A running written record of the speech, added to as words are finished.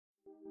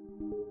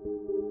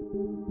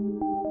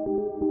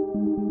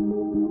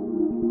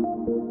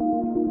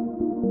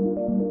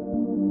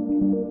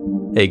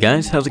Hey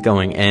guys, how's it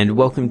going, and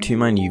welcome to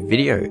my new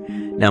video.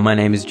 Now my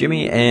name is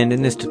Jimmy, and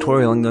in this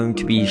tutorial I'm going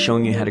to be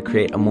showing you how to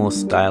create a more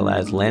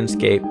stylized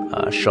landscape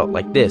shot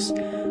like this.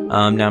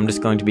 Now I'm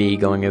just going to be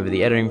going over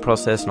the editing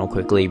process, and I'll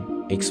quickly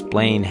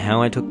explain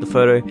how I took the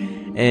photo.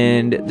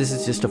 And this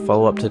is just a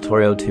follow-up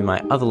tutorial to my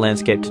other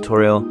landscape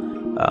tutorial,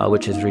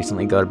 which has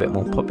recently got a bit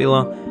more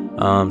popular.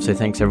 So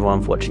thanks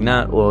everyone for watching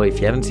that, or if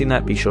you haven't seen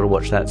that, be sure to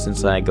watch that,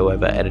 since I go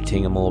over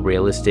editing a more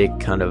realistic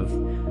kind of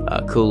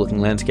cool looking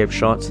landscape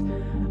shots.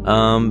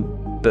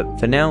 But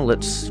for now,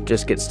 let's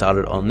just get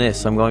started on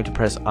this. So I'm going to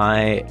press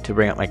I to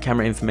bring up my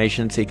camera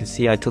information. So you can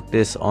see I took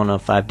this on a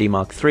 5D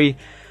Mark III,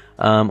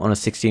 on a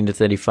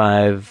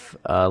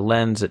 16-35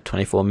 lens at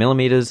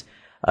 24mm,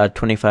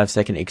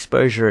 25-second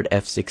exposure at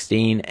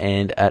f16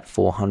 and at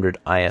 400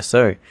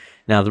 ISO.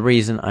 Now the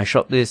reason I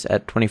shot this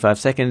at 25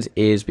 seconds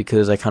is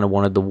because I kind of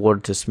wanted the water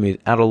to smooth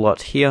out a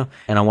lot here,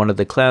 and I wanted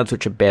the clouds,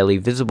 which are barely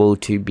visible,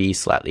 to be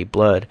slightly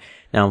blurred.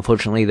 Now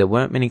unfortunately there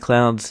weren't many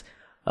clouds.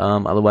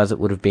 Otherwise it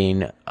would have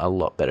been a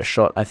lot better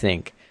shot, I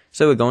think.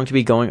 So we're going to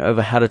be going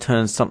over how to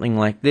turn something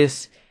like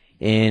this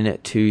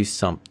into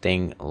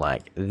something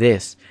like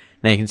this.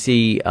 Now you can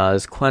see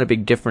there's quite a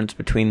big difference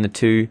between the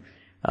two.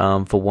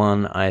 For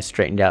one, I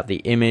straightened out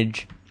the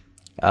image,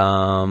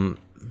 and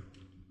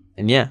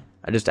yeah,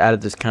 I just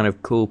added this kind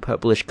of cool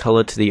purplish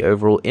color to the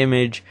overall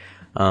image.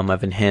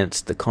 I've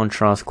enhanced the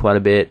contrast quite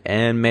a bit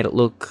and made it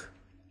look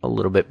a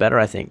little bit better,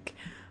 I think.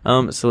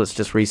 So let's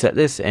just reset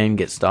this and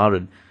get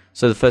started.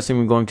 So the first thing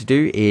we're going to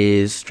do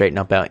is straighten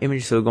up our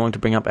image. So we're going to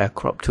bring up our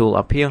crop tool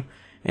up here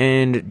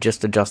and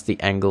just adjust the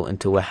angle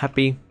until we're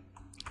happy.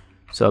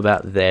 So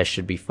about there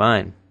should be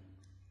fine.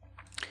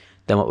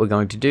 Then what we're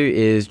going to do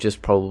is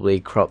just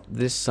probably crop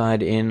this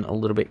side in a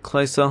little bit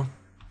closer.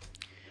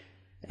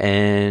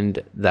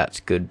 And that's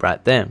good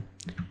right there.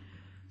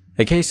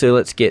 Okay, so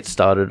let's get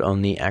started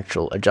on the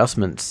actual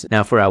adjustments.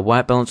 Now for our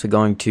white balance, we're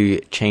going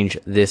to change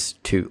this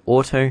to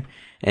auto.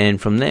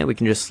 And from there we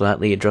can just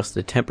slightly adjust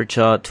the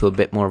temperature to a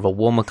bit more of a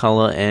warmer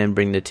color and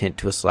bring the tint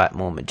to a slight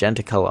more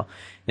magenta color.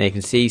 Now you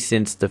can see,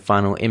 since the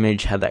final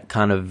image had that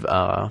kind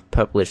of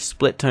purplish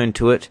split tone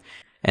to it,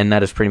 and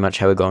that is pretty much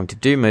how we're going to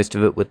do most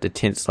of it with the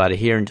tint slider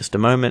here in just a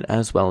moment,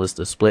 as well as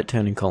the split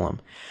toning column.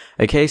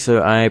 Okay,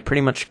 so I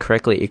pretty much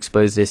correctly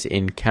exposed this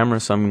in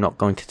camera, so I'm not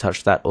going to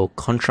touch that or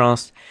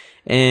contrast.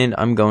 And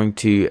I'm going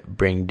to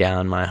bring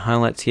down my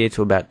highlights here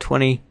to about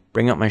 20,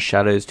 bring up my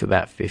shadows to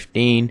about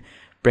 15,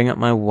 bring up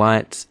my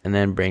whites, and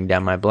then bring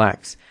down my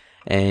blacks.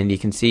 And you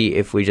can see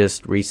if we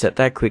just reset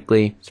that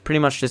quickly, it's pretty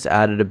much just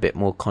added a bit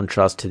more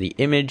contrast to the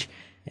image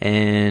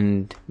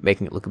and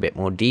making it look a bit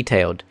more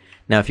detailed.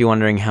 Now if you're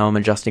wondering how I'm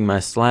adjusting my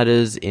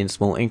sliders in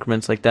small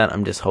increments like that,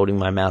 I'm just holding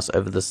my mouse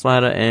over the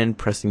slider and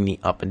pressing the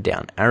up and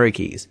down arrow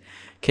keys.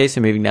 Okay, so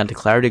moving down to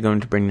clarity,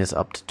 going to bring this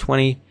up to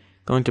 20,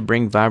 going to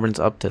bring vibrance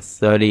up to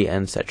 30,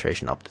 and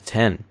saturation up to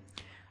 10.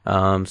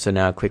 So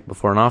now quick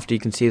before and after, you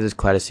can see there's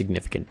quite a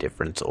significant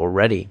difference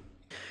already.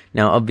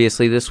 Now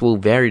obviously this will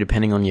vary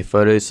depending on your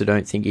photos, so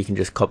don't think you can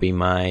just copy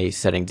my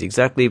settings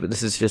exactly, but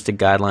this is just a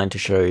guideline to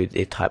show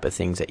the type of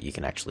things that you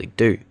can actually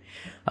do.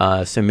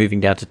 So moving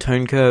down to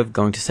tone curve,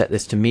 going to set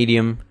this to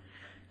medium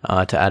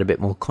to add a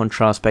bit more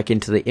contrast back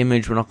into the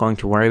image. We're not going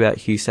to worry about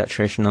hue,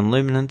 saturation and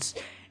luminance.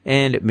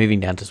 And moving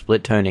down to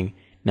split toning.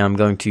 Now I'm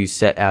going to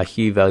set our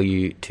hue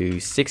value to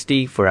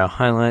 60 for our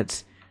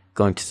highlights,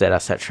 going to set our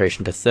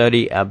saturation to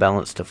 30, our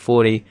balance to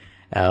 40,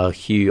 our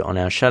hue on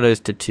our shadows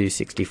to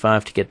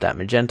 265 to get that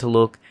magenta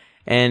look,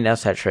 and our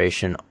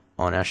saturation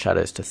on our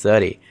shadows to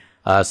 30.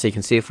 So you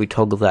can see if we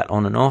toggle that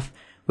on and off,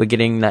 we're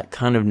getting that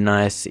kind of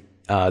nice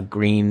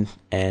green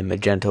and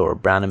magenta, or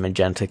brown and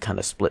magenta kind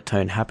of split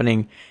tone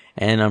happening,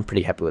 and I'm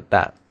pretty happy with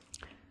that.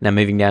 Now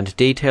moving down to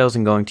details,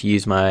 I'm going to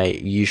use my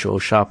usual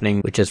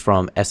sharpening, which is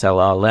from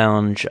SLR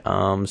Lounge.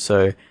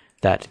 So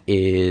that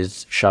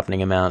is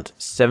sharpening amount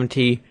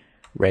 70,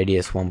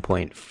 radius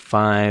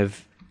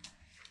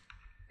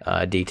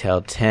 1.5,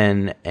 detail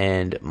 10,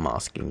 and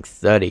masking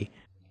 30.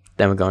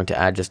 Then we're going to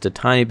add just a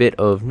tiny bit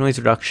of noise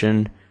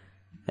reduction,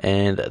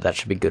 and that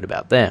should be good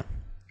about there.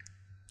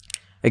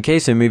 Okay,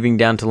 so moving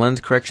down to lens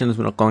corrections,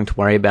 we're not going to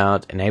worry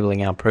about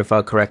enabling our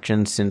profile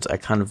correction, since I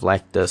kind of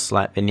like the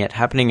slight vignette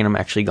happening and I'm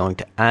actually going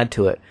to add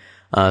to it.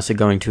 So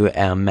going to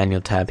our manual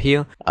tab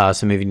here,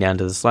 so moving down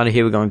to the slider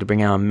here, we're going to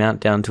bring our amount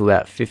down to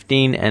about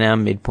 15 and our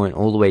midpoint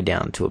all the way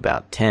down to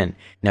about 10.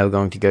 Now we're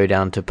going to go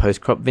down to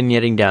post-crop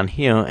vignetting down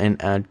here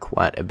and add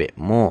quite a bit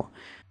more.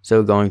 So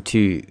we're going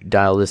to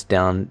dial this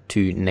down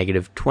to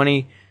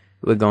 -20.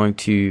 We're going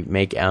to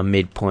make our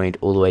midpoint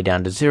all the way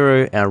down to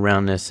 0, our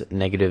roundness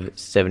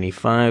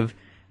 -75,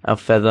 our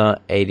feather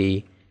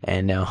 80,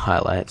 and our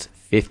highlights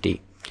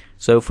 50.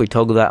 So if we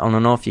toggle that on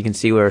and off, you can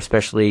see we're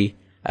especially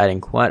adding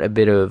quite a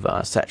bit of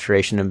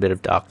saturation and a bit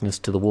of darkness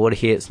to the water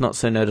here. It's not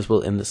so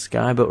noticeable in the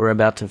sky, but we're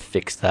about to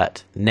fix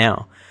that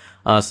now.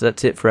 So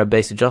that's it for our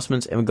base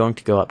adjustments, and we're going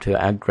to go up to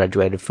our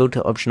graduated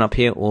filter option up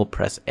here, or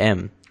press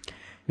M.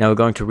 Now we're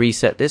going to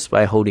reset this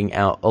by holding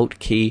our Alt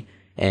key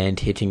and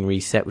hitting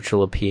reset, which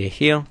will appear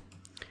here.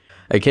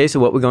 Okay, so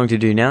what we're going to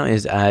do now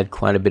is add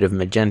quite a bit of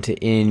magenta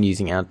in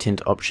using our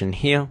tint option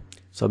here.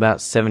 So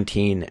about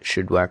 17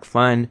 should work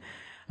fine.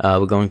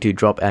 We're going to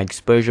drop our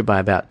exposure by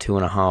about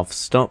 2.5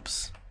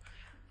 stops,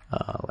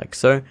 like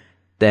so.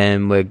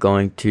 Then we're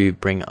going to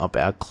bring up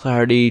our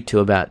clarity to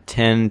about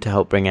 10 to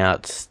help bring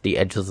out the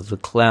edges of the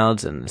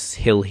clouds and this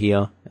hill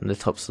here and the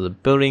tops of the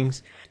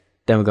buildings.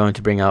 Then we're going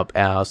to bring up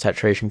our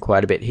saturation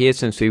quite a bit here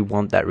since we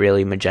want that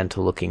really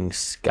magenta looking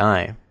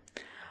sky.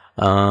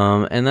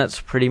 And that's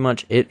pretty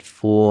much it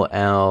for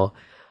our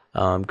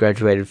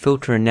graduated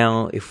filter. And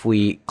now if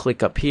we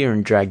click up here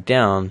and drag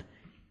down,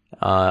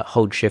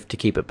 hold shift to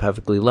keep it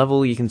perfectly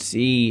level, you can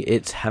see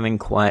it's having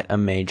quite a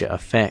major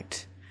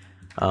effect.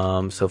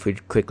 So if we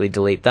quickly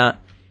delete that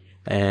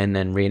and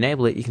then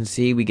re-enable it, you can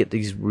see we get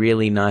these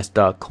really nice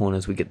dark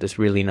corners. We get this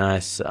really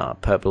nice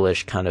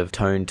purplish kind of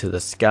tone to the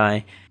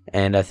sky,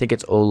 and I think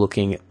it's all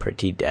looking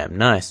pretty damn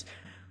nice.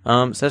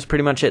 So that's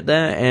pretty much it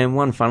there, and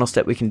one final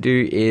step we can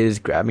do is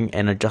grabbing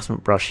an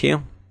adjustment brush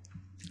here.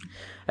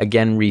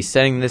 Again,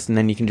 resetting this, and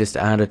then you can just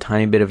add a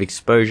tiny bit of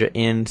exposure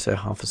in, so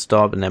half a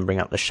stop, and then bring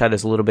up the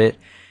shadows a little bit.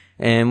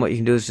 And what you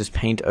can do is just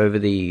paint over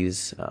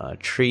these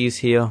trees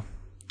here,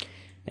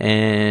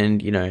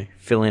 and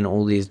fill in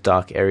all these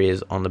dark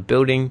areas on the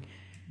building,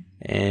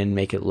 and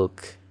make it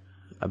look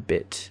a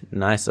bit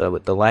nicer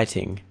with the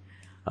lighting.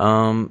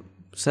 So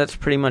that's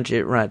pretty much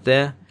it right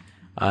there.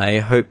 I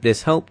hope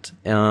this helped.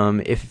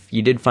 If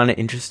you did find it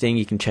interesting,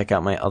 you can check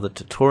out my other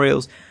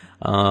tutorials.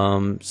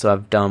 So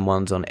I've done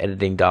ones on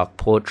editing dark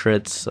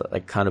portraits,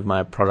 like kind of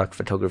my product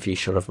photography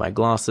shot of my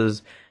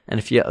glasses, and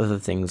a few other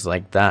things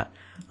like that.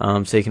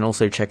 So you can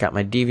also check out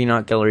my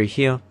DeviantArt gallery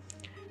here.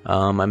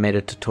 I made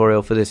a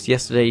tutorial for this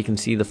yesterday. You can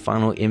see the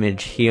final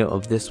image here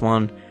of this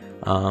one,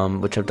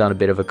 which I've done a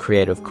bit of a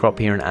creative crop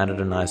here and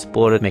added a nice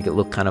border to make it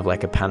look kind of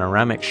like a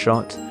panoramic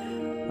shot.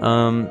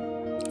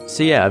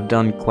 So yeah, I've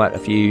done quite a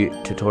few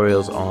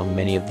tutorials on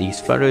many of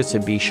these photos, so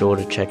be sure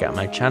to check out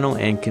my channel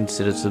and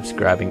consider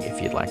subscribing if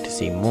you'd like to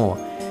see more.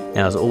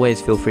 Now, as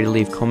always, feel free to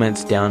leave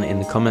comments down in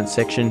the comments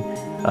section,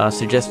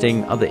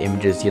 suggesting other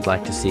images you'd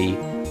like to see,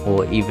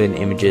 or even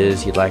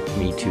images you'd like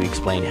me to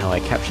explain how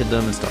I captured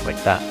them and stuff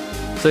like that.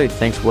 So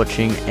thanks for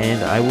watching,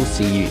 and I will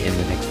see you in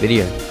the next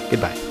video.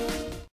 Goodbye.